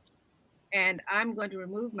 and I'm going to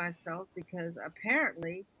remove myself because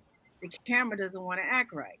apparently the camera doesn't want to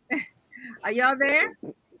act right. Are y'all there?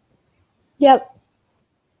 Yep.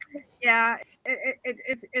 Yeah,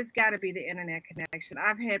 it's got to be the internet connection.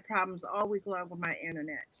 I've had problems all week long with my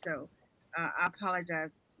internet, so I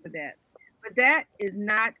apologize for that. But that is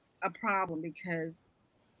not a problem because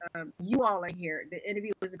you all are here. The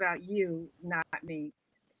interview was about you, not me.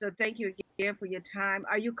 So thank you again for your time.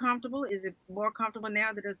 Are you comfortable? Is it more comfortable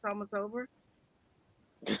now that it's almost over?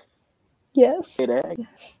 Yes. Say that.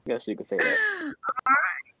 Yes. I guess you could say that.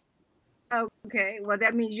 All right. Okay. Well,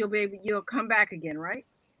 that means you'll come back again, right?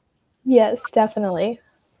 Yes, definitely.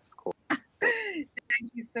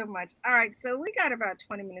 Thank you so much. All right. So we got about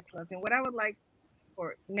 20 minutes left. And what I would like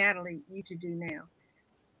for Natalie, you to do now,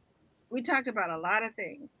 we talked about a lot of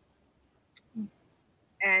things.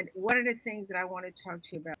 And one of the things that I want to talk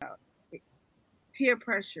to you about, peer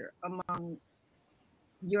pressure among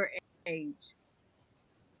your age.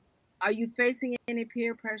 Are you facing any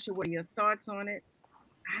peer pressure? What are your thoughts on it?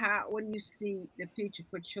 What do you see the future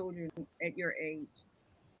for children at your age?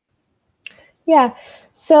 Yeah,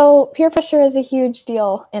 so peer pressure is a huge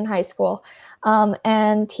deal in high school,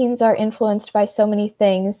 and teens are influenced by so many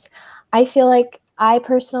things. I feel like I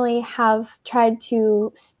personally have tried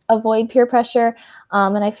to avoid peer pressure,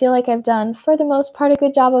 and I feel like I've done, for the most part, a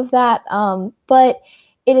good job of that. But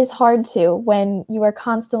it is hard to when you are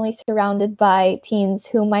constantly surrounded by teens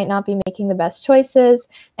who might not be making the best choices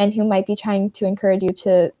and who might be trying to encourage you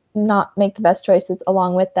to not make the best choices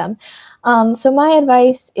along with them. So my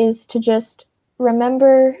advice is to just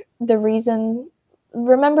remember the reason,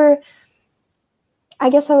 remember,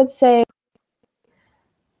 I guess I would say,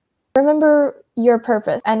 remember your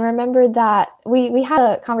purpose, and remember that we had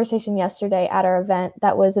a conversation yesterday at our event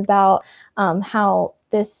that was about how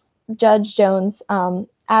this Judge Jones,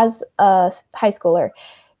 as a high schooler,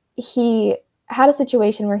 he had a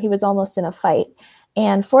situation where he was almost in a fight.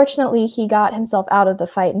 And fortunately, he got himself out of the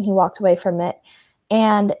fight and he walked away from it.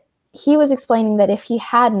 And he was explaining that if he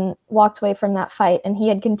hadn't walked away from that fight and he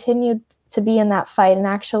had continued to be in that fight and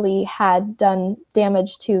actually had done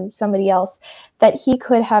damage to somebody else, that he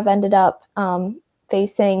could have ended up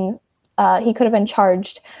facing, he could have been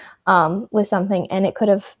charged with something, and it could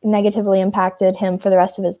have negatively impacted him for the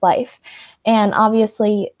rest of his life. And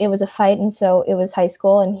obviously it was a fight, and so it was high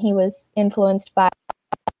school, and he was influenced by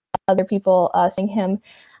other people seeing him.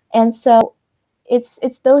 And so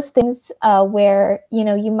it's those things where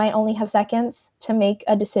you might only have seconds to make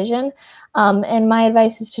a decision, and my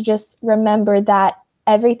advice is to just remember that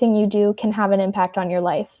everything you do can have an impact on your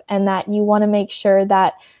life, and that you want to make sure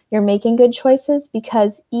that you're making good choices,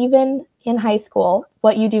 because even in high school,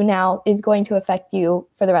 what you do now is going to affect you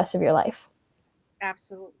for the rest of your life.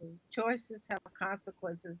 Absolutely. Choices have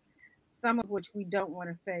consequences, some of which we don't want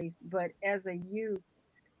to face. But as a youth,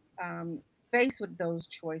 faced with those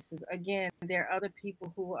choices, again, there are other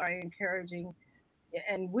people who are encouraging,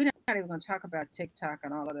 and we're not even going to talk about TikTok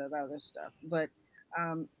and all of that other stuff. But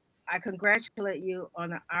um, I congratulate you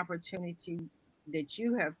on the opportunity that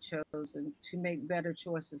you have chosen to make better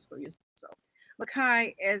choices for yourself.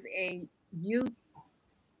 Makai, as a youth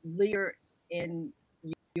leader in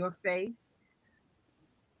your faith,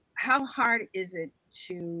 how hard is it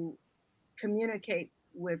to communicate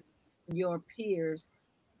with your peers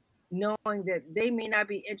knowing that they may not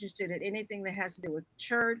be interested in anything that has to do with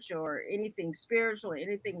church or anything spiritual or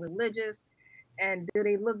anything religious? And do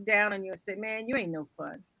they look down on you and say, man, you ain't no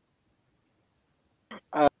fun?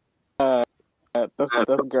 Uh, uh, that's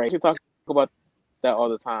great. You talk about that all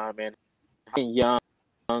the time, and being young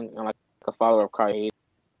and like a follower of Christ,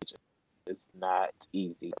 it's not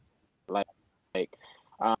easy. Like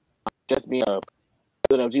um, just being a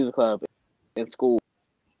president of Jesus Club in school,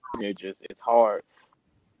 it's hard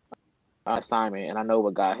assignment, and I know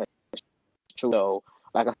what God has true. So,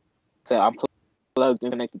 like I said, I'm plugged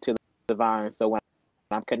and connected to the divine. So when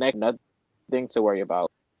I'm connecting thing to worry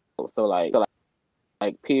about. So like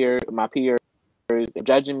my peers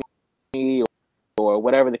judging me or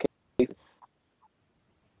whatever the case.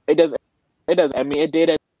 It doesn't. It doesn't. I mean, it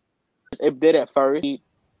did. It did at first. He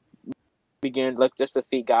began like just to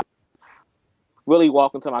see God really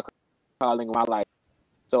walk into my calling in my life.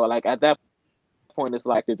 So like at that point, it's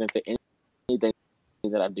like it's into anything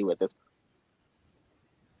that I do at this.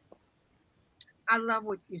 I love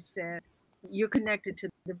what you said. You're connected to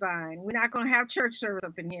the vine. We're not going to have church service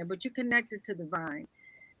up in here, but you're connected to the vine.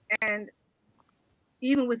 And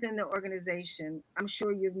even within the organization, I'm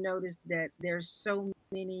sure you've noticed that there's so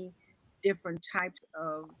many different types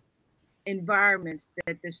of environments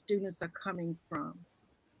that the students are coming from.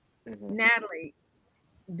 Mm-hmm. Natalie,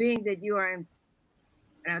 being that you are in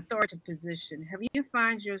an authoritative position, have you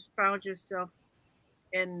found yourself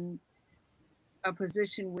in a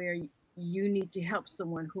position where you need to help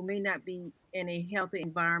someone who may not be in a healthy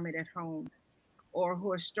environment at home, or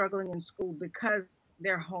who are struggling in school because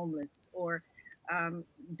they're homeless, or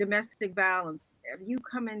domestic violence? Have you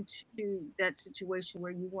come into that situation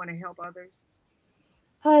where you want to help others?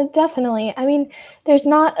 Definitely. I mean, there's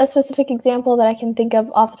not a specific example that I can think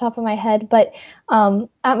of off the top of my head, but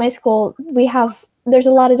at my school, there's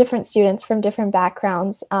a lot of different students from different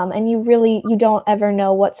backgrounds, and you don't ever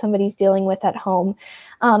know what somebody's dealing with at home.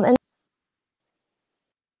 And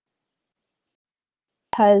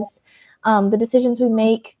because the decisions we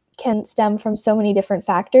make can stem from so many different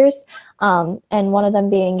factors, and one of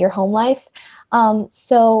them being your home life.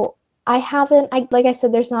 So like I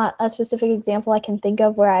said, there's not a specific example I can think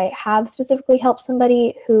of where I have specifically helped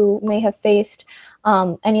somebody who may have faced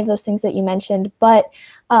any of those things that you mentioned. But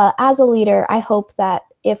as a leader, I hope that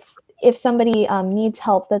if somebody needs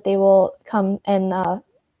help, that they will come and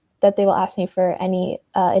that they will ask me for any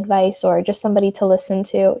advice or just somebody to listen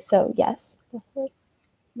to. So yes, definitely.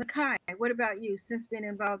 Makai, what about you? Since being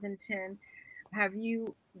involved in 10, have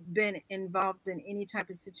you been involved in any type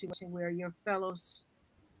of situation where your fellow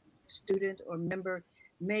student or member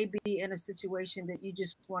may be in a situation that you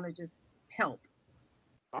just want to just help?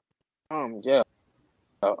 Yeah.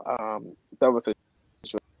 There was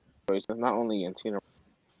situations not only in Tina,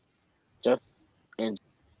 just in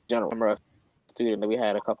general. I remember a student that we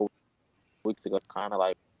had a couple weeks ago, kind of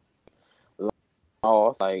like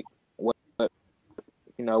lost, like what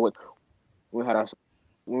what we had our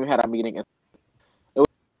when we had our meeting, and it was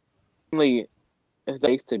really it's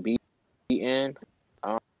days to be in.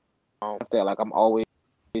 That like I'm always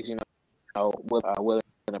willing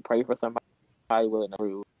to pray for somebody, willing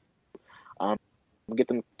to um get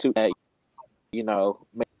them to that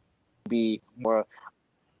maybe more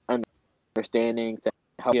understanding to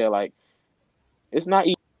help. Yeah, like it's not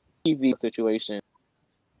easy situations,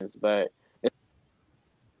 but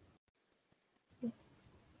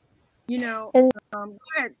And go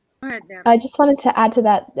ahead. Go ahead, Natalie. I just wanted to add to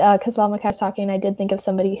that because while Makai was talking, I did think of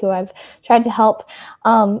somebody who I've tried to help.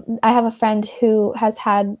 I have a friend who has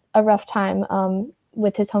had a rough time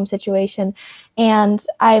with his home situation, and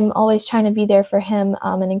I'm always trying to be there for him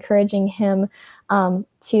and encouraging him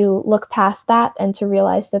to look past that and to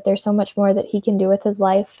realize that there's so much more that he can do with his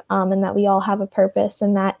life, and that we all have a purpose,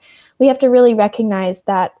 and that we have to really recognize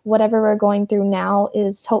that whatever we're going through now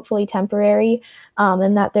is hopefully temporary,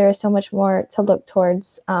 and that there is so much more to look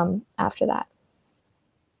towards after that.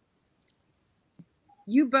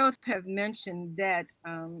 You both have mentioned that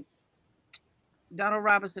Donald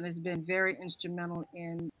Robinson has been very instrumental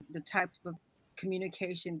in the type of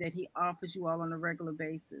communication that he offers you all on a regular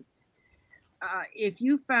basis. If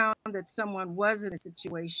you found that someone was in a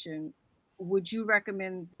situation, would you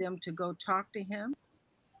recommend them to go talk to him?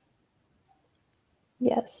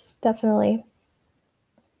 Yes, definitely.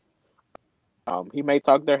 He may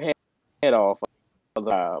talk their head off,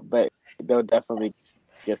 but they'll definitely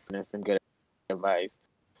get some good advice.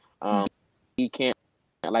 He can't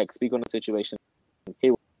like speak on the situation.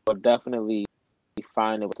 He will definitely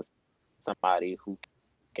find it with somebody who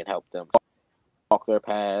can help them walk their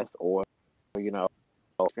path, or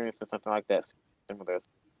experiencing something like that similar.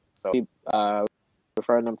 So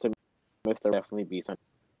referring them to Mr. definitely be something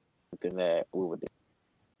that we would do.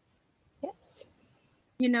 Yes.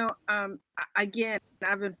 Again,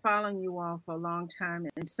 I've been following you all for a long time,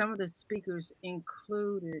 and some of the speakers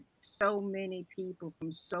included so many people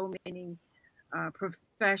from so many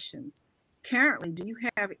professions. Currently, do you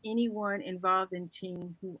have anyone involved in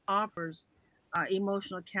team who offers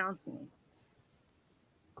emotional counseling?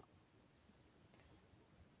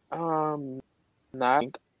 Not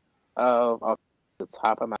think of off the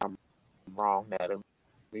top of my I'm wrong,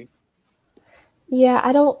 Natalie. Yeah,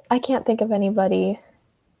 I can't think of anybody.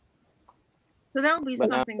 So that would be But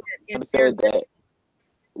something now that if said that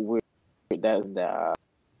we're we're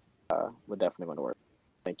definitely going to work.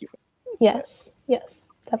 Thank you for Yes, yes,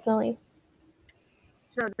 definitely.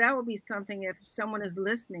 so that would be something if someone is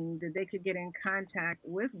listening that they could get in contact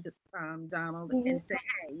with Donald Mhm. and say,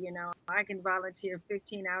 hey, I can volunteer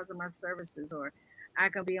 15 hours of my services, or I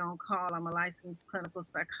can be on call. I'm a licensed clinical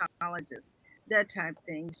psychologist, that type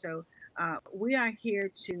thing. So we are here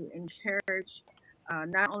to encourage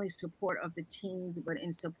not only support of the teens, but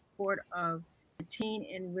in support of the Teen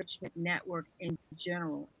Enrichment Network in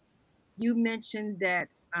general. You mentioned that,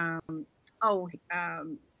 oh,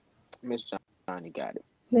 Miss Johnny got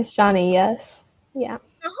Miss Johnny, yes. Yeah.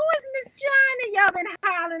 who is Miss Johnny? Y'all been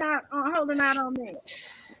holding out on me.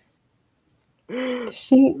 it.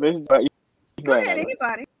 She Miss Johnny, Go ahead,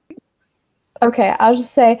 anybody. Okay, I'll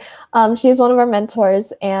just say she's one of our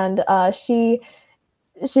mentors, and she's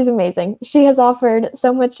amazing. She has offered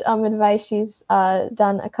so much advice. She's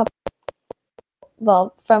done a couple,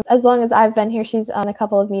 well, from as long as I've been here, she's on a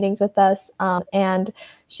couple of meetings with us, and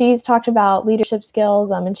she's talked about leadership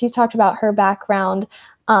skills, and she's talked about her background,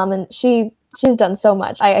 and she's done so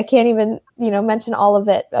much. I can't even mention all of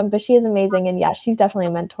it, but she is amazing, and yeah, she's definitely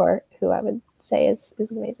a mentor who I would say is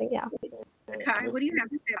amazing. Yeah. Kai, what do you have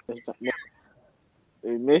to say about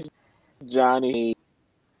Miss Johnny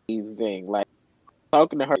amazing. Like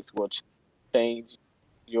talking to her will change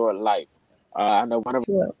your life. I know one of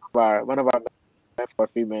our men for a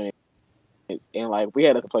few minutes, and like we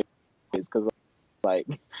had to play this because like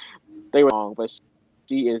they were wrong, but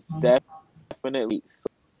she is definitely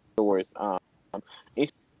source. And she's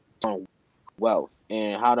on wealth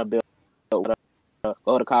and how to build,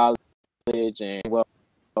 go to college and wealth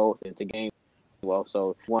and to gain wealth.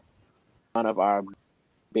 So one of our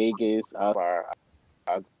biggest of our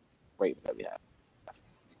greats that we have.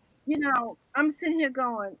 I'm sitting here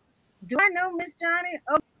going, do I know Miss Johnny?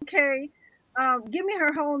 Okay. Give me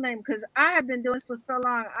her whole name, because I have been doing this for so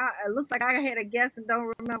long. It looks like I had a guess and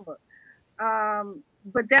don't remember.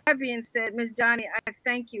 But that being said, Miss Johnny, I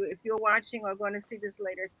thank you. If you're watching or going to see this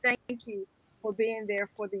later, thank you for being there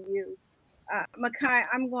for the youth. Makai,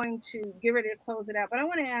 I'm going to get ready to close it out, but I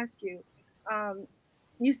want to ask you.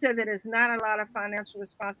 You said that it's not a lot of financial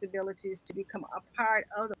responsibilities to become a part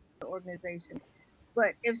of the organization.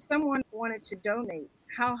 But if someone wanted to donate,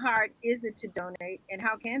 how hard is it to donate, and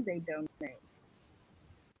how can they donate?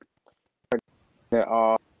 There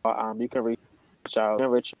are you can reach out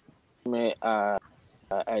enrichment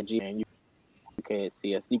at G and you can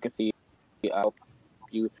see us. You can see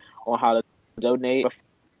you on how to donate. A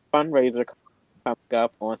fundraiser coming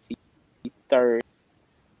up on C3rd.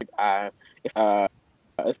 If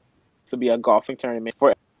it's to be a golfing tournament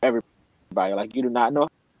for everybody. Like you do not know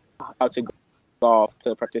how to golf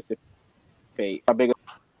to participate. Our biggest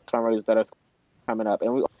fundraisers that are coming up,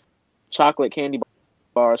 and we chocolate candy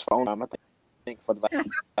bars for I think for the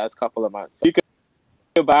last couple of months. So you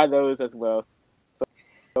can buy those as well. So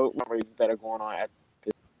fundraisers that are going on at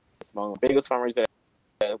this moment. Biggest fundraiser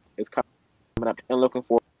that is coming up and looking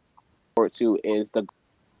forward to is the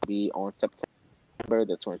be on September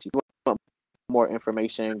the 20th. If you want more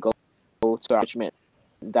information, go to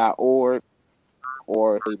richmond.org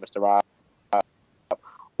or see Mr. Rob,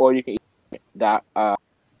 or you can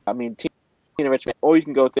Teen Enrichment, or you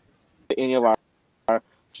can go to any of our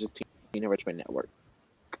just Teen Enrichment Network.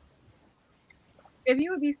 If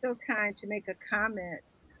you would be so kind to make a comment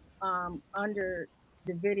under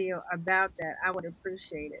the video about that, I would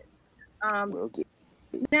appreciate it. Will do.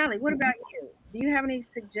 Natalie, what about you? Do you have any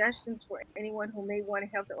suggestions for anyone who may want to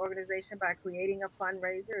help the organization by creating a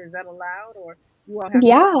fundraiser? Is that allowed, or you all have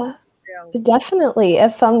Yeah. Definitely.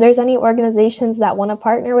 If there's any organizations that want to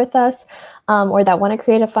partner with us or that want to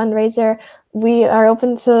create a fundraiser, we are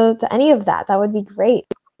open to any of that. That would be great.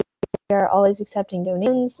 We are always accepting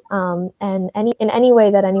donations, and in any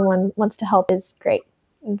way that anyone wants to help is great.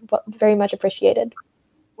 Very much appreciated.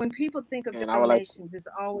 When people think of donations, it's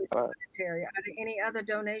always monetary. Are there any other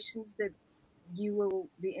donations that you will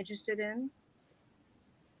be interested in?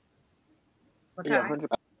 Okay. Yeah,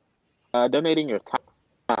 100. Donating your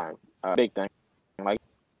time, big thing. Like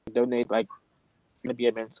donate, like to be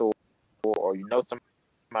a mentor, or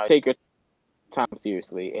somebody, take your time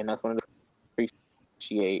seriously, and that's one of the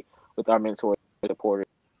appreciate with our mentors, supporters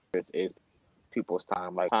is people's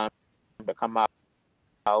time, like time to come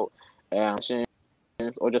out and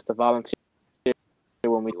or just to volunteer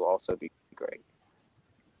when we will also be great.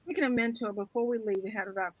 Speaking of mentor, before we leave, we have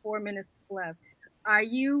about 4 minutes left. Are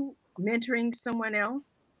you mentoring someone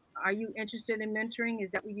else? Are you interested in mentoring? Is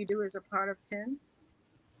that what you do as a part of 10?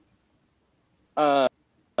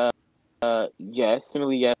 Yes,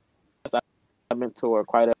 simply yes. mentor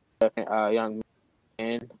quite a young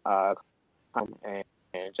man,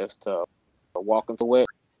 and just to walk into it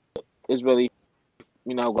is really,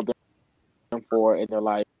 what they're looking for in their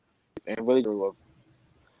life, and really of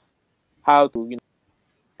how to,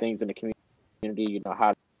 things in the community,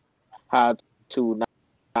 how to not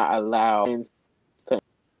allow things to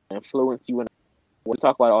influence you. And we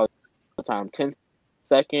talk about all the time, 10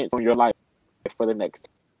 seconds from your life for the next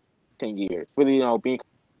 10 years. Really, being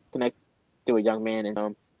connected to a young man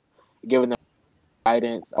and giving them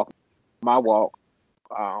guidance off my walk,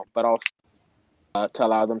 but also to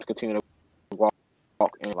allow them to continue to walk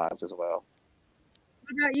in lives as well.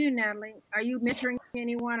 What about you, Natalie? Are you mentoring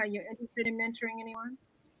anyone? Are you interested in mentoring anyone?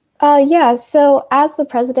 Yeah, so as the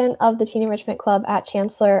president of the Teen Enrichment Club at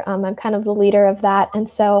Chancellor, I'm kind of the leader of that, and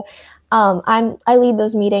so I lead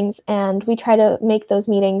those meetings, and we try to make those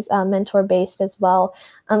meetings mentor based as well,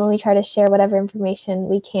 and we try to share whatever information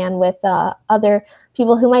we can with other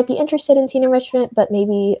people who might be interested in teen enrichment but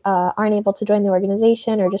maybe aren't able to join the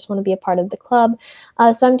organization or just want to be a part of the club.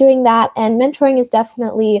 So I'm doing that, and mentoring is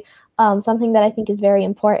definitely something that I think is very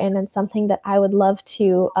important and something that I would love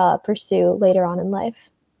to pursue later on in life.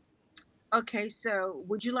 Okay, so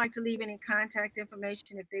would you like to leave any contact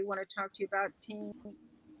information if they want to talk to you about teen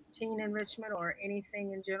enrichment or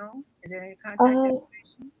anything in general? Is there any contact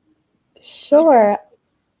information? Sure.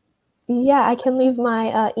 Yeah, I can leave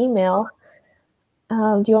my email.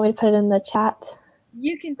 Do you want me to put it in the chat?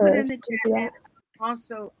 You can put it in the chat and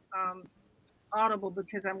also Audible,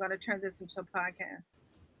 because I'm going to turn this into a podcast.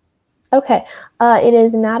 Okay. It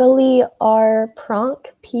is Natalie R. Pronk,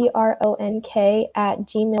 Pronk, at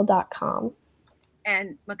gmail.com.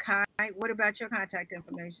 And Makai, what about your contact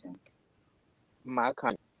information? My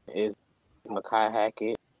contact is Makai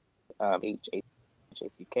Hackett, HACKETT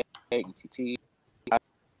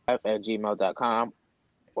at gmail.com,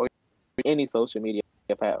 or any social media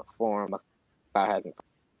platform, Makai Hackett,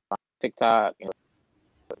 TikTok,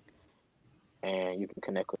 and you can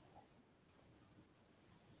connect with.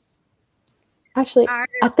 Actually,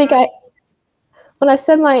 I think when I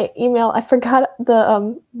said my email, I forgot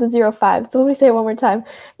the 05. So let me say it one more time.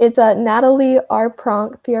 It's Natalie R.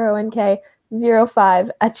 Pronk, Pronk,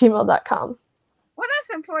 05 at gmail.com. Well,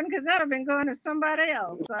 that's important because that would have been going to somebody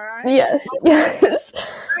else, all right? Yes, yes.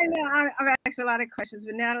 I know I've asked a lot of questions,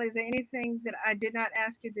 but Natalie, is there anything that I did not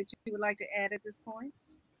ask you that you would like to add at this point?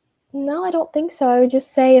 No, I don't think so. I would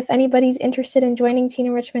just say if anybody's interested in joining Teen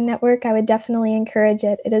Enrichment Network, I would definitely encourage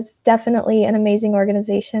it. It is definitely an amazing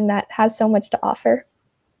organization that has so much to offer.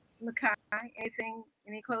 Makai,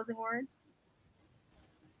 any closing words?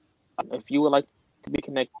 If you would like to be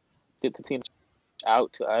connected to Teen,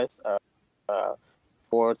 out to us,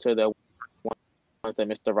 or to the ones that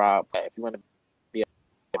Mr. Rob, if you want to be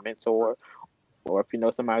a mentor, or if you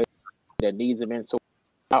know somebody that needs a mentor,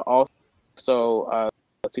 also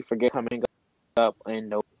to forget coming up in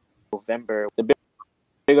November, the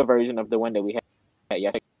bigger version of the one that we had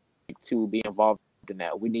yesterday, to be involved in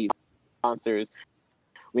that. We need sponsors,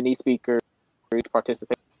 we need speakers,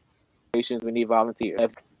 participations, we need volunteers.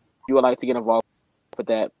 If you would like to get involved with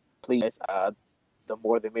that, please, the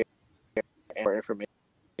more the merrier, and more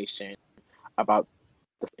information about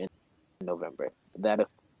this in November. That is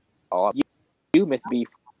all. You Ms.B,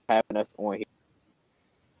 for having us on here.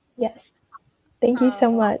 Yes. Thank you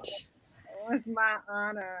so much. It's my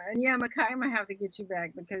honor. And yeah, Makai, I'm going to have to get you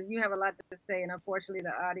back because you have a lot to say, and unfortunately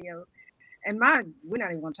the audio and we're not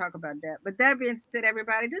even going to talk about that. But that being said,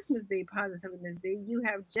 everybody, this is Ms.B, Positively Ms.B. You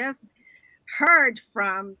have just heard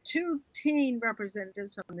from two teen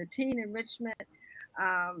representatives from the Teen Enrichment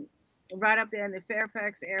right up there in the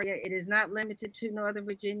Fairfax area. It is not limited to Northern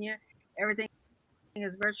Virginia. Everything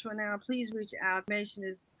is virtual now. Please reach out. Information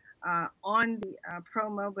is on the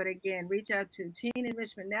promo. But again, reach out to Teen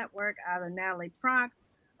Enrichment Network, either Natalie Pronk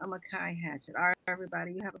or Makai Hatchett. All right,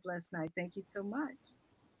 everybody, you have a blessed night. Thank you so much.